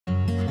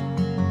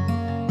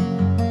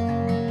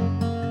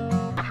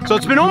So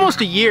it's been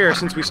almost a year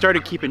since we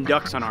started keeping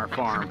ducks on our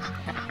farm.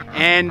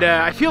 And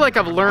I feel like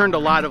I've learned a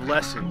lot of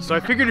lessons. So I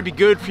figured it'd be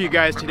good for you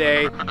guys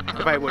today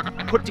if I would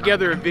put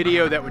together a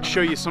video that would show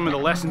you some of the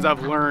lessons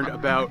I've learned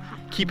about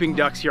keeping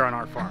ducks here on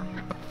our farm.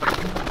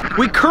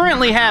 We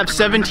currently have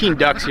 17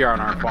 ducks here on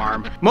our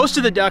farm. Most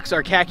of the ducks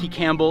are khaki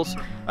Campbells.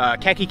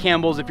 Khaki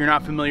Campbells, if you're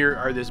not familiar,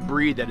 are this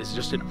breed that is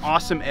just an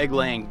awesome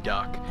egg-laying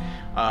duck.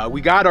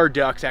 We got our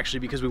ducks actually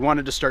because we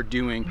wanted to start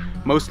doing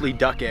mostly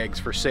duck eggs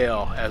for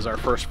sale as our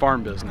first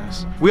farm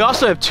business. We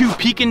also have 2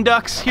 Pekin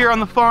ducks here on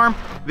the farm.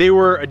 They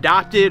were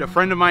adopted. A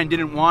friend of mine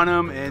didn't want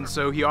them, and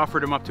so he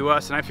offered them up to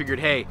us, and I figured,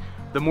 hey,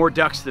 the more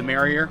ducks, the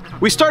merrier.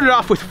 We started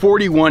off with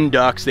 41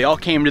 ducks. They all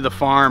came to the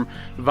farm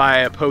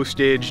via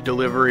postage,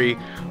 delivery.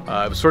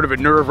 It was sort of a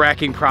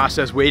nerve-wracking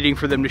process waiting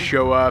for them to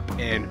show up,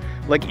 and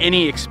like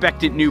any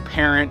expectant new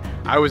parent,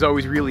 I was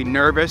always really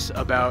nervous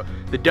about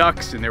the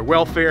ducks and their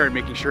welfare and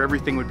making sure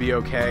everything would be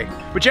okay.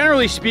 But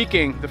generally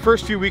speaking, the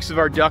first few weeks of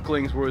our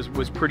ducklings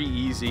was pretty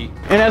easy.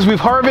 And as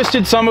we've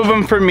harvested some of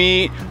them for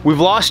meat,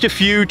 we've lost a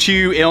few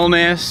to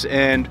illness,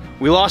 and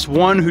we lost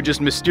one who just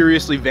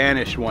mysteriously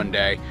vanished one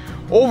day.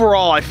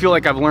 Overall, I feel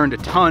like I've learned a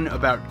ton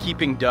about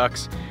keeping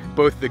ducks,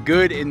 both the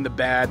good and the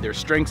bad, their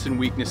strengths and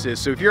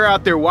weaknesses. So if you're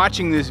out there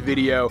watching this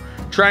video,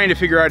 trying to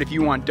figure out if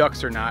you want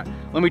ducks or not,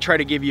 let me try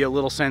to give you a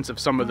little sense of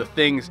some of the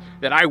things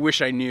that I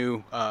wish I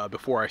knew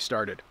before I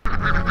started.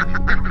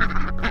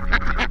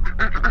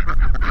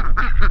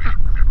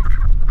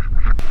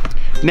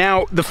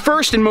 Now, the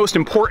first and most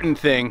important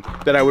thing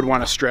that I would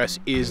want to stress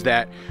is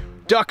that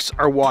ducks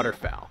are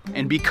waterfowl,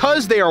 and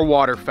because they are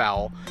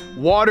waterfowl,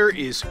 water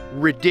is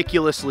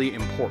ridiculously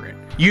important.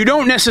 You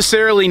don't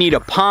necessarily need a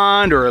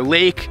pond or a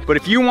lake, but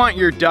if you want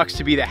your ducks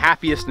to be the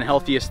happiest and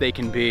healthiest they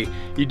can be,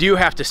 you do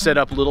have to set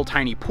up little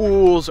tiny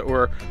pools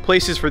or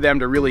places for them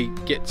to really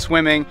get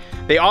swimming.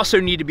 They also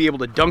need to be able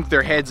to dunk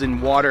their heads in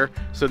water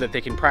so that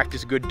they can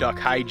practice good duck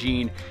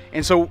hygiene.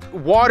 And so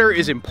water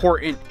is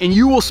important, and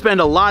you will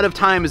spend a lot of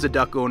time as a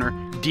duck owner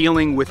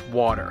dealing with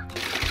water.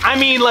 I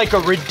mean, like a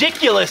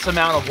ridiculous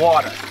amount of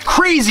water.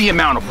 Crazy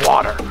amount of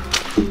water.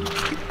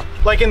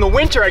 Like in the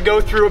winter, I go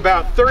through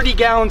about 30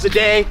 gallons a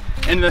day,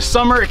 and in the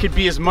summer, it could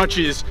be as much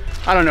as,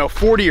 I don't know,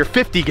 40 or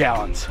 50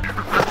 gallons.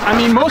 I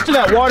mean, most of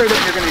that water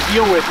that you're gonna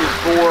deal with is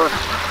for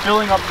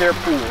filling up their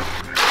pool.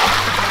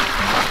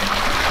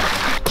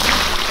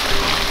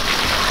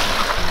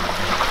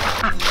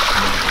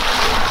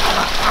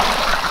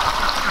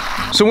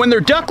 So when they're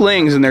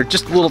ducklings and they're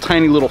just little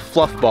tiny little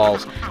fluff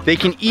balls, they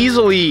can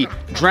easily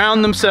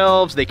drown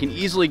themselves, they can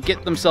easily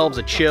get themselves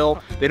a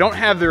chill. They don't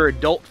have their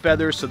adult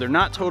feathers, so they're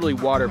not totally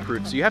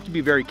waterproof, so you have to be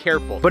very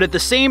careful. But at the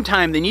same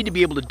time, they need to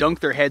be able to dunk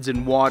their heads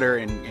in water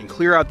and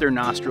clear out their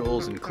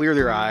nostrils and clear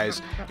their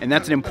eyes, and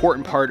that's an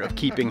important part of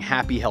keeping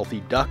happy,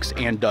 healthy ducks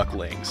and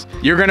ducklings.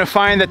 You're gonna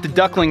find that the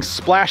ducklings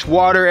splash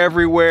water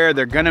everywhere,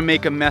 they're gonna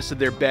make a mess of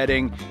their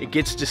bedding, it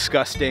gets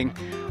disgusting.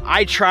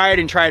 I tried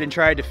and tried and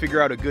tried to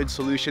figure out a good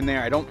solution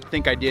there. I don't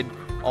think I did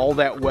all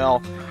that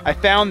well. I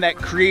found that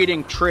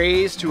creating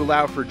trays to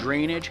allow for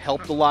drainage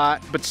helped a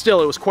lot, but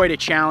still it was quite a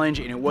challenge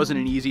and it wasn't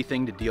an easy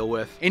thing to deal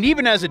with. And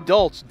even as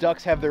adults,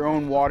 ducks have their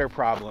own water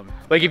problem.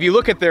 Like if you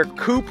look at their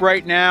coop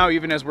right now,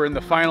 even as we're in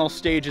the final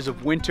stages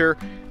of winter,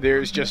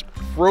 there's just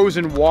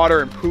frozen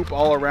water and poop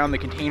all around the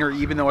container,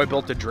 even though I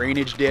built a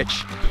drainage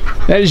ditch.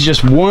 That is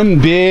just one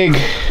big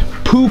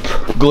poop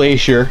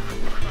glacier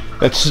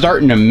that's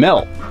starting to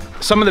melt.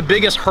 Some of the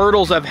biggest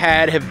hurdles I've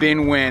had have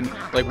been when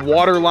like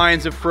water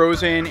lines have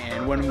frozen,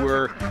 and when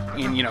we're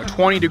in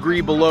 20-degree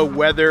below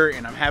weather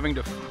and I'm having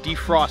to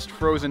defrost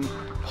frozen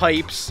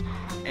pipes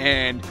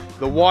and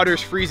the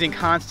water's freezing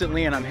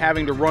constantly and I'm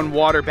having to run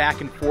water back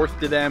and forth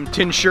to them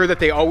to ensure that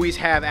they always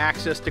have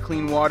access to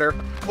clean water.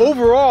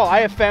 Overall,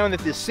 I have found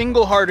that the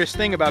single hardest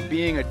thing about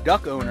being a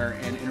duck owner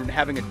and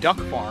having a duck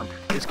farm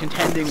is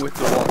contending with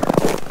the water.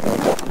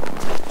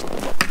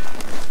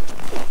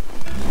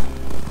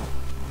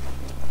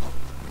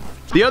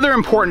 The other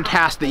important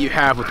task that you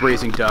have with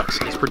raising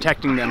ducks is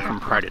protecting them from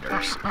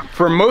predators.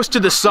 For most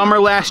of the summer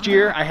last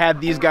year, I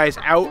had these guys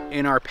out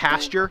in our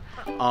pasture.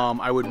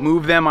 I would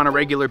move them on a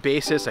regular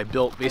basis. I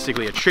built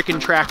basically a chicken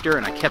tractor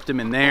and I kept them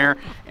in there,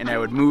 and I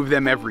would move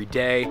them every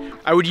day.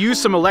 I would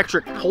use some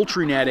electric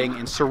poultry netting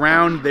and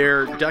surround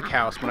their duck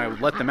house when I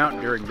would let them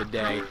out during the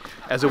day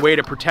as a way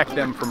to protect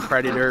them from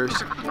predators.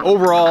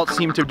 Overall, it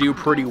seemed to do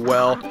pretty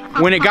well.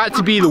 When it got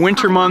to be the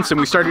winter months and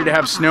we started to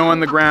have snow on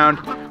the ground,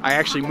 I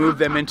actually moved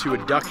them into a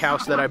duck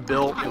house that I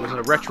built. It was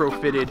a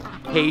retrofitted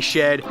hay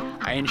shed.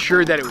 I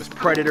ensured that it was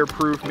predator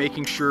proof,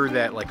 making sure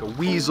that like a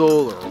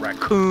weasel or a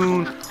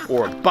raccoon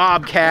or a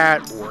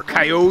bobcat or a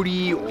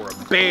coyote or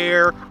a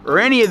bear or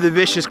any of the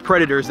vicious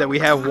predators that we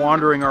have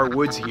wandering our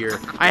woods here.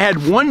 I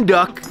had one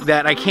duck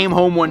that I came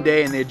home one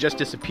day and they had just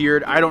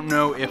disappeared. I don't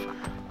know if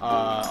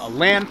a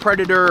land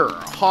predator or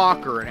a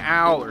hawk or an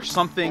owl or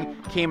something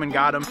came and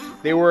got them.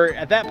 They were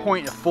at that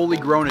point a fully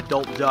grown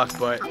adult duck,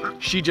 but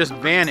she just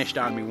vanished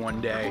on me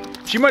one day.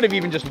 She might have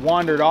even just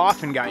wandered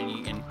off and gotten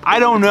eaten. I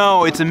don't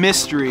know, it's a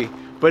mystery.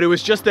 but it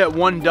was just that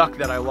one duck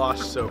that I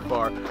lost so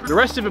far. The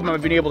rest of them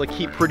I've been able to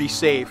keep pretty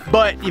safe,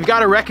 but you've got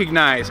to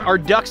recognize our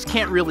ducks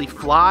can't really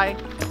fly.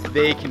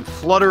 They can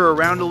flutter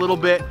around a little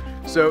bit.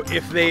 So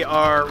if they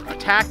are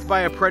attacked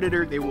by a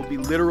predator, they will be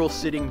literal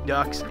sitting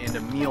ducks and a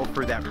meal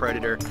for that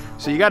predator.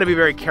 So you got to be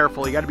very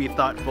careful, you got to be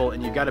thoughtful,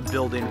 and you got to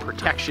build in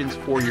protections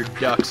for your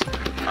ducks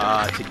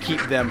to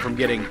keep them from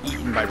getting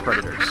eaten by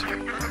predators.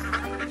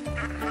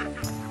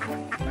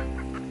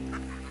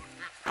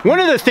 One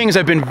of the things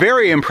I've been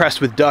very impressed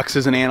with ducks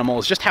as an animal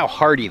is just how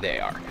hardy they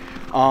are.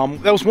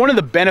 That was one of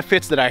the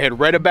benefits that I had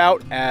read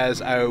about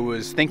as I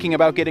was thinking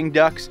about getting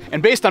ducks,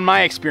 and based on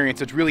my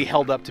experience, it's really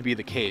held up to be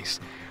the case.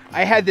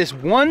 I had this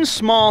one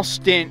small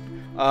stint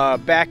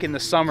back in the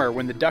summer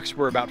when the ducks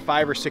were about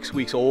 5 or 6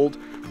 weeks old,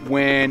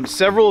 when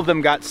several of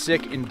them got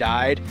sick and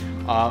died.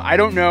 I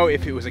don't know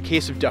if it was a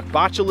case of duck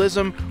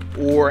botulism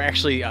or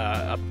actually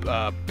a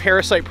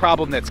parasite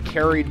problem that's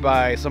carried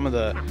by some of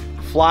the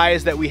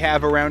flies that we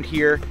have around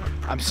here.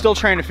 I'm still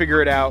trying to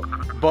figure it out,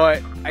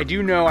 but I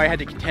do know I had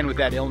to contend with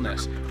that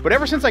illness. But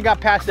ever since I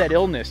got past that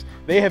illness,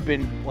 they have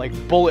been like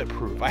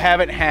bulletproof. I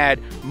haven't had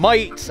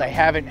mites, I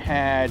haven't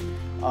had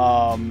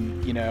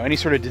you know, any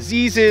sort of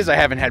diseases, I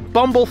haven't had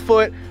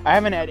bumblefoot, I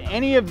haven't had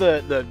any of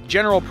the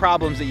general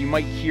problems that you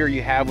might hear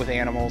you have with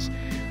animals.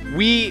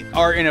 We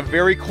are in a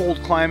very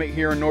cold climate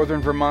here in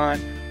northern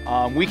Vermont.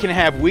 We can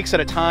have weeks at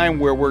a time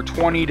where we're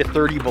 20 to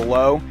 30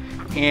 below,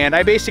 and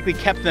I basically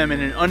kept them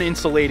in an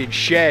uninsulated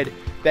shed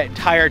that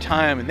entire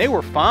time, and they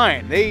were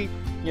fine. They,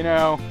 you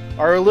know,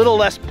 are a little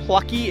less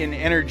plucky and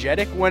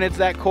energetic when it's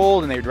that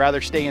cold, and they'd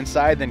rather stay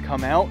inside than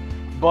come out.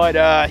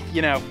 But,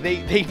 you know,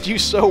 they do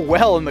so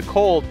well in the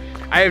cold.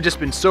 I have just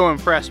been so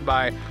impressed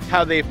by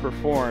how they've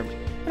performed.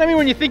 And I mean,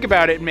 when you think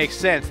about it, it makes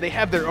sense. They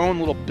have their own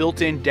little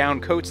built-in down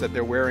coats that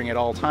they're wearing at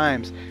all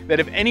times, that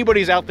if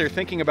anybody's out there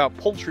thinking about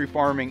poultry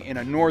farming in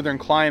a northern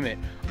climate,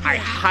 I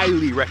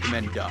highly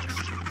recommend ducks.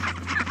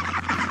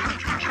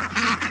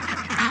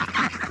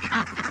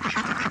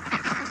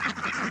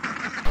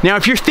 Now,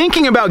 if you're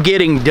thinking about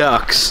getting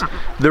ducks,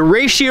 the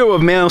ratio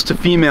of males to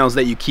females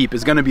that you keep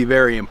is going to be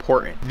very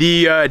important.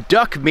 The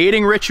duck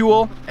mating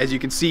ritual, as you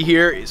can see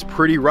here, is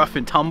pretty rough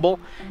and tumble,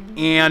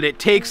 and it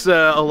takes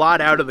a lot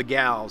out of the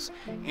gals.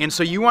 And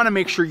so you want to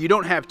make sure you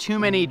don't have too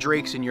many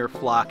drakes in your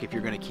flock if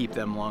you're going to keep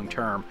them long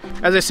term.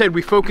 As I said,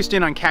 we focused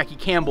in on khaki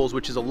Campbell's,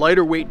 which is a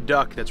lighter weight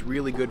duck that's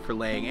really good for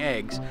laying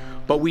eggs.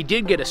 But we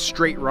did get a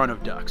straight run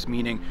of ducks,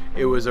 meaning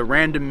it was a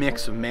random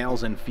mix of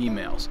males and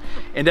females.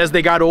 And as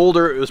they got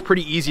older, it was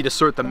pretty easy to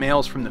sort the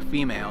males from the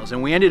females.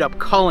 And we ended up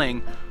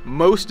culling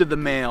most of the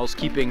males,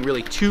 keeping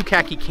really 2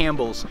 khaki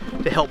Campbells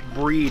to help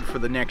breed for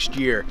the next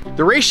year.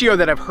 The ratio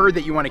that I've heard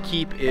that you want to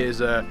keep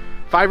is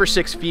 5 or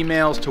 6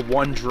 females to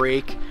 1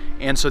 drake.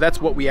 And so that's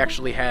what we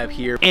actually have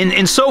here.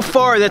 And so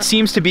far, that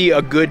seems to be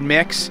a good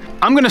mix.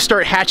 I'm gonna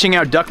start hatching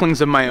out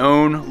ducklings of my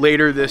own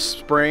later this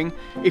spring.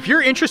 If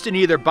you're interested in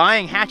either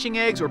buying hatching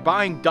eggs or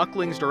buying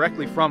ducklings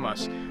directly from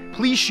us,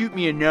 please shoot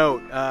me a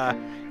note.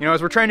 You know,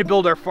 as we're trying to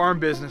build our farm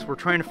business, we're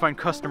trying to find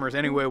customers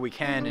any way we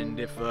can, and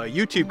if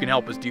YouTube can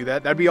help us do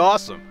that, that'd be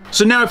awesome.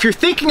 So now, if you're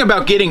thinking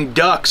about getting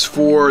ducks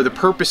for the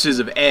purposes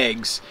of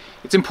eggs,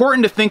 it's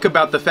important to think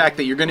about the fact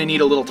that you're gonna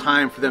need a little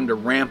time for them to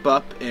ramp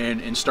up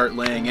and start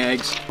laying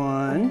eggs.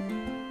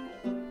 1,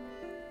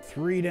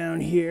 3 down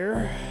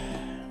here.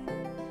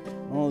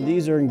 All of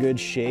these are in good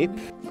shape.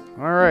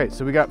 All right,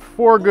 so we got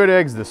 4 good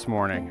eggs this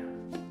morning.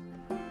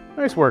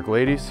 Nice work,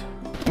 ladies.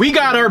 We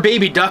got our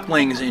baby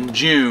ducklings in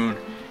June,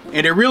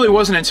 and it really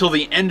wasn't until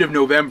the end of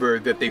November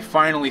that they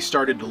finally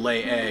started to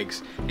lay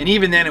eggs. And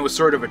even then it was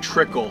sort of a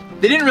trickle.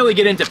 They didn't really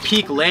get into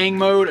peak laying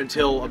mode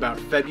until about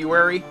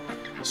February.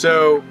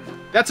 So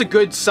that's a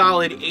good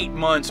solid 8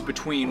 months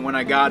between when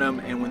I got them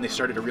and when they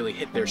started to really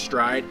hit their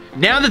stride.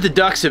 Now that the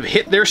ducks have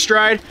hit their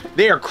stride,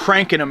 they are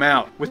cranking them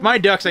out. With my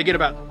ducks, I get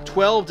about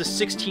 12 to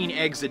 16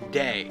 eggs a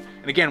day.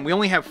 And again, we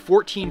only have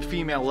 14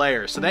 female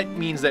layers, so that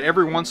means that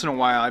every once in a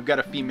while I've got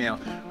a female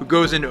who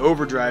goes into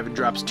overdrive and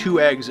drops 2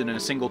 eggs in a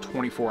single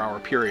 24-hour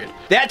period.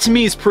 That to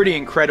me is pretty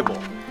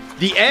incredible.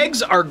 The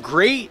eggs are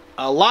great.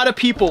 A lot of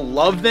people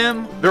love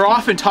them. They're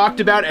often talked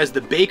about as the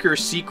baker's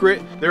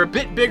secret. They're a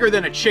bit bigger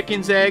than a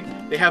chicken's egg.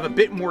 They have a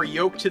bit more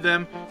yolk to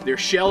them. Their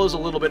shell is a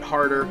little bit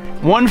harder.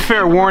 One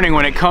fair warning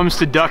when it comes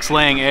to ducks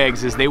laying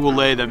eggs is they will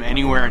lay them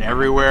anywhere and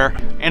everywhere.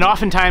 And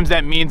oftentimes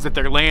that means that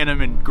they're laying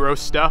them in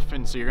gross stuff,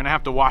 and so you're gonna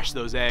have to wash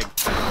those eggs.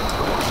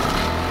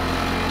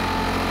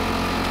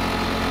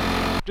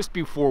 Just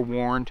be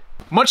forewarned.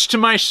 Much to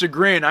my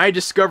chagrin, I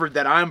discovered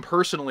that I'm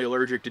personally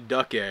allergic to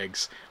duck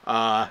eggs,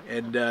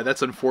 and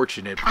that's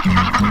unfortunate.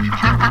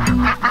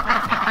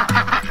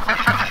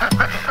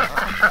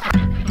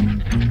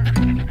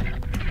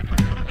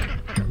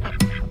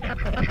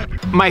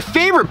 My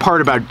favorite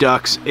part about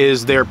ducks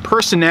is their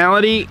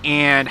personality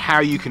and how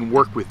you can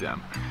work with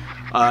them.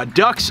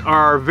 Ducks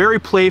are very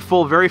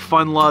playful, very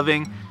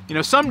fun-loving. You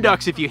know, some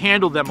ducks, if you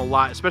handle them a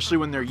lot, especially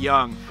when they're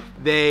young,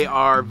 They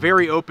are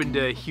very open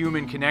to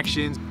human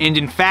connections, and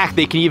in fact,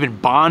 they can even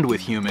bond with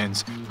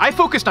humans. I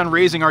focused on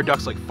raising our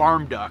ducks like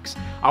farm ducks.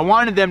 I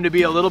wanted them to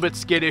be a little bit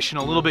skittish and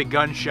a little bit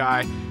gun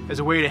shy as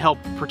a way to help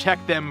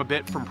protect them a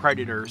bit from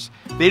predators.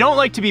 They don't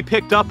like to be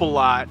picked up a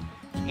lot,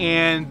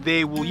 and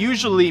they will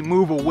usually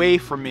move away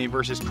from me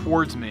versus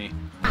towards me.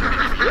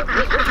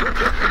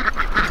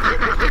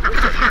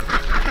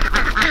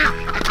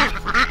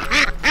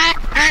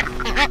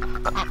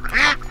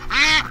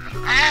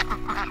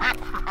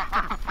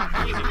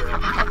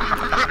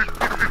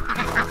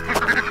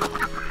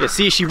 Yeah,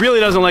 see, she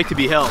really doesn't like to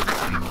be held.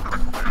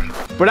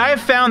 But I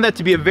have found that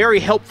to be a very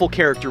helpful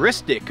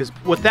characteristic, because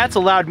what that's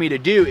allowed me to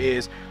do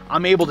is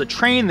I'm able to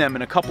train them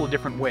in a couple of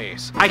different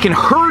ways. I can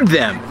herd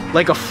them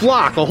like a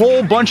flock, a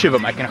whole bunch of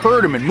them. I can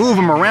herd them and move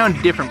them around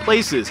to different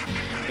places.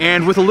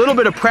 And with a little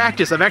bit of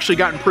practice, I've actually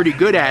gotten pretty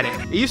good at it.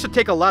 It used to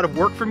take a lot of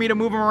work for me to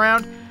move them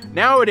around.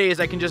 Nowadays,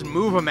 I can just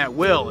move them at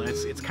will, and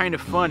it's kind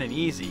of fun and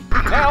easy.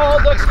 Now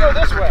all ducks go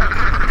this way.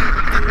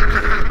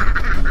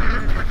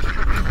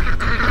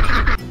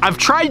 I've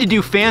tried to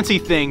do fancy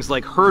things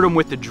like herd them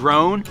with the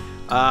drone,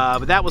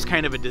 but that was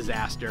kind of a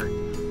disaster.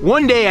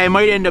 One day I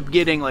might end up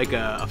getting like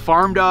a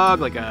farm dog,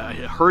 like a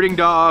herding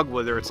dog,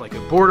 whether it's like a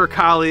border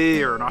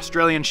collie or an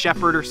Australian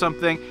shepherd or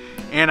something,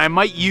 and I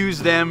might use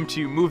them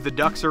to move the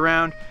ducks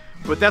around,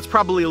 but that's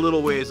probably a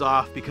little ways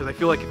off because I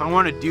feel like if I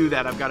want to do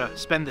that, I've got to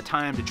spend the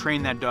time to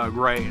train that dog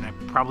right, and I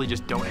probably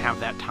just don't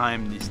have that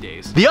time these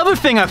days. The other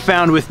thing I've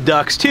found with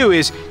ducks too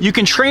is you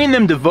can train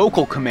them to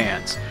vocal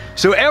commands.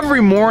 So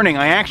every morning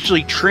I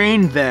actually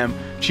trained them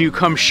to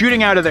come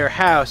shooting out of their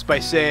house by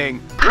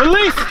saying,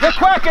 "Release the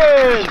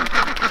Kraken!"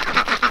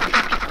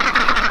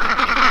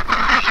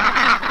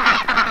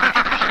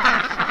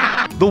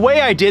 The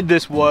way I did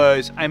this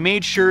was I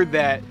made sure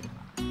that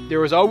there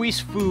was always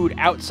food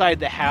outside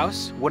the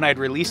house when I'd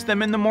release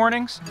them in the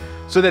mornings,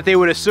 so that they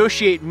would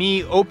associate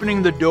me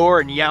opening the door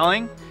and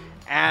yelling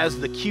as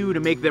the cue to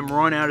make them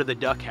run out of the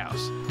duck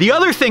house. The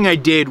other thing I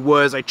did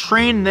was I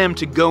trained them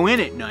to go in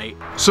at night.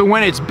 So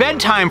when it's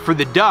bedtime for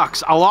the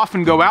ducks, I'll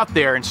often go out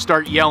there and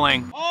start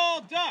yelling,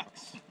 "All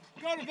ducks,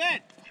 go to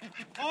bed.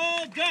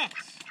 All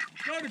ducks,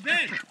 go to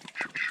bed.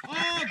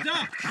 All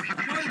ducks,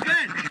 go to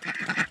bed.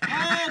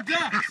 All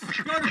ducks,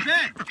 go to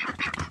bed."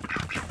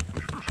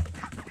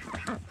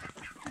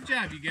 Good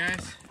job, you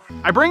guys.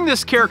 I bring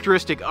this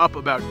characteristic up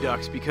about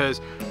ducks because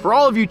for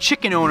all of you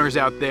chicken owners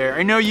out there,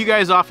 I know you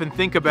guys often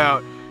think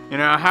about, you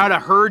know, how to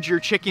herd your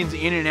chickens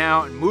in and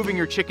out, and moving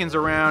your chickens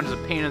around is a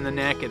pain in the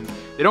neck, and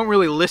they don't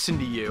really listen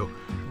to you.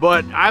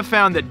 But I've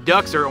found that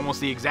ducks are almost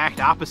the exact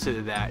opposite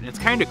of that, and it's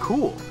kind of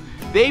cool.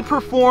 They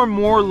perform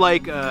more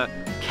like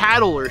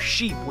cattle or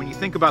sheep when you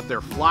think about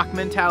their flock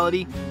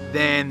mentality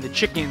than the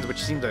chickens, which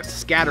seem to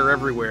scatter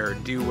everywhere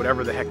and do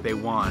whatever the heck they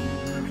want.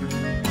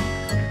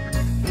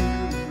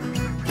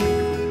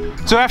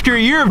 So after a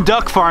year of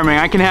duck farming,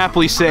 I can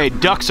happily say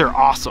ducks are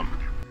awesome.